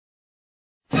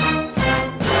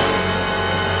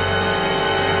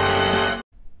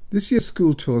This year's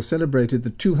school tour celebrated the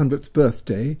 200th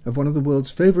birthday of one of the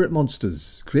world's favourite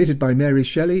monsters, created by Mary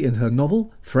Shelley in her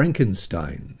novel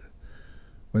Frankenstein.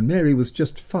 When Mary was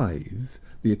just 5,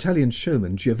 the Italian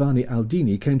showman Giovani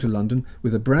Aldini came to London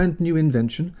with a brand new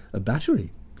invention, a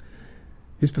battery.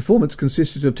 His performance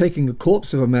consisted of taking the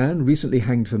corpse of a man recently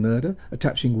hanged for murder,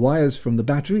 attaching wires from the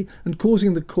battery and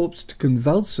causing the corpse to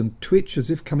convulse and twitch as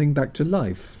if coming back to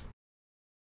life.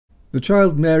 The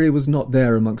child Mary was not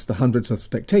there amongst the hundreds of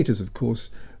spectators, of course,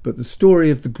 but the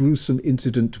story of the gruesome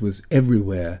incident was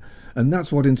everywhere, and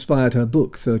that's what inspired her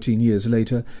book 13 years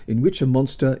later, in which a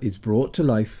monster is brought to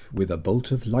life with a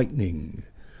bolt of lightning.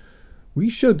 We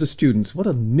showed the students what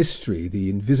a mystery the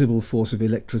invisible force of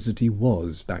electricity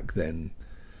was back then.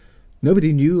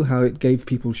 Nobody knew how it gave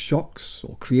people shocks,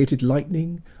 or created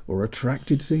lightning, or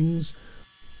attracted things,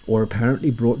 or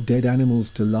apparently brought dead animals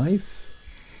to life.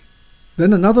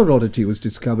 Then another oddity was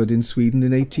discovered in Sweden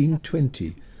in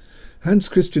 1820. Hans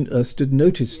Christian Ørsted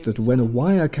noticed that when a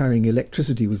wire carrying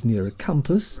electricity was near a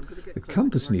compass, the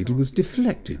compass needle was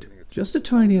deflected, just a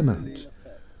tiny amount.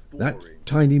 That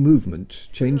tiny movement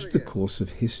changed the course of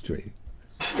history.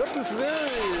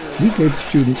 We gave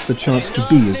students the chance to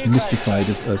be as mystified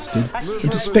as Ørsted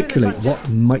and to speculate what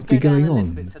might be going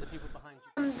on.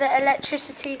 The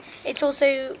electricity, it's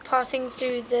also passing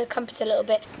through the compass a little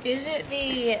bit. Is it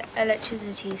the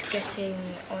electricity's getting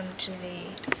onto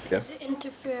the... Yeah. Is it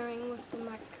interfering with the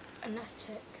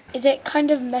magnetic? Is it kind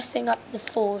of messing up the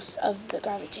force of the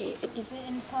gravity? Is it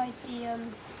inside the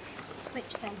switch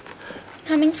thing?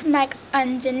 Coming from like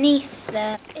underneath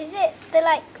there. Is it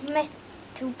the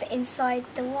metal bit inside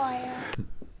the wire?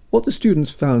 What the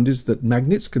students found is that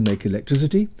magnets can make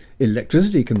electricity,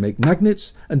 electricity can make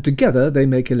magnets, and together they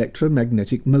make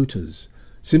electromagnetic motors.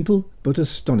 Simple but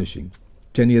astonishing.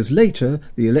 10 years later,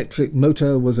 the electric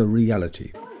motor was a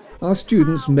reality. Our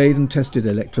students made and tested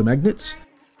electromagnets.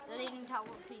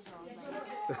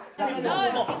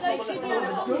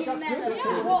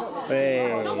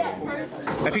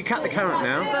 Have you cut the current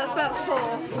now? That's about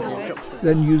 4.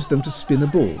 Then used them to spin a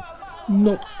ball.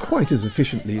 Not quite as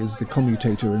efficiently as the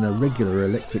commutator in a regular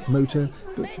electric motor,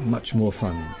 but much more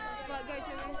fun.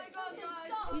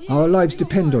 Our lives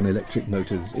depend on electric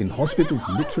motors, in hospitals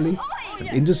literally, and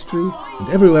industry, and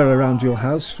everywhere around your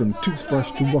house, from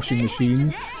toothbrush to washing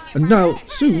machine. And now,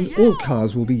 soon, all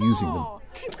cars will be using them.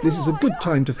 This is a good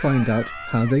time to find out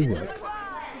how they work.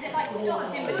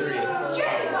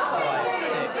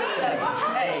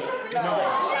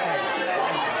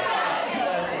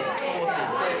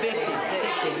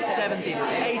 17,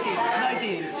 18,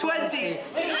 19, 20!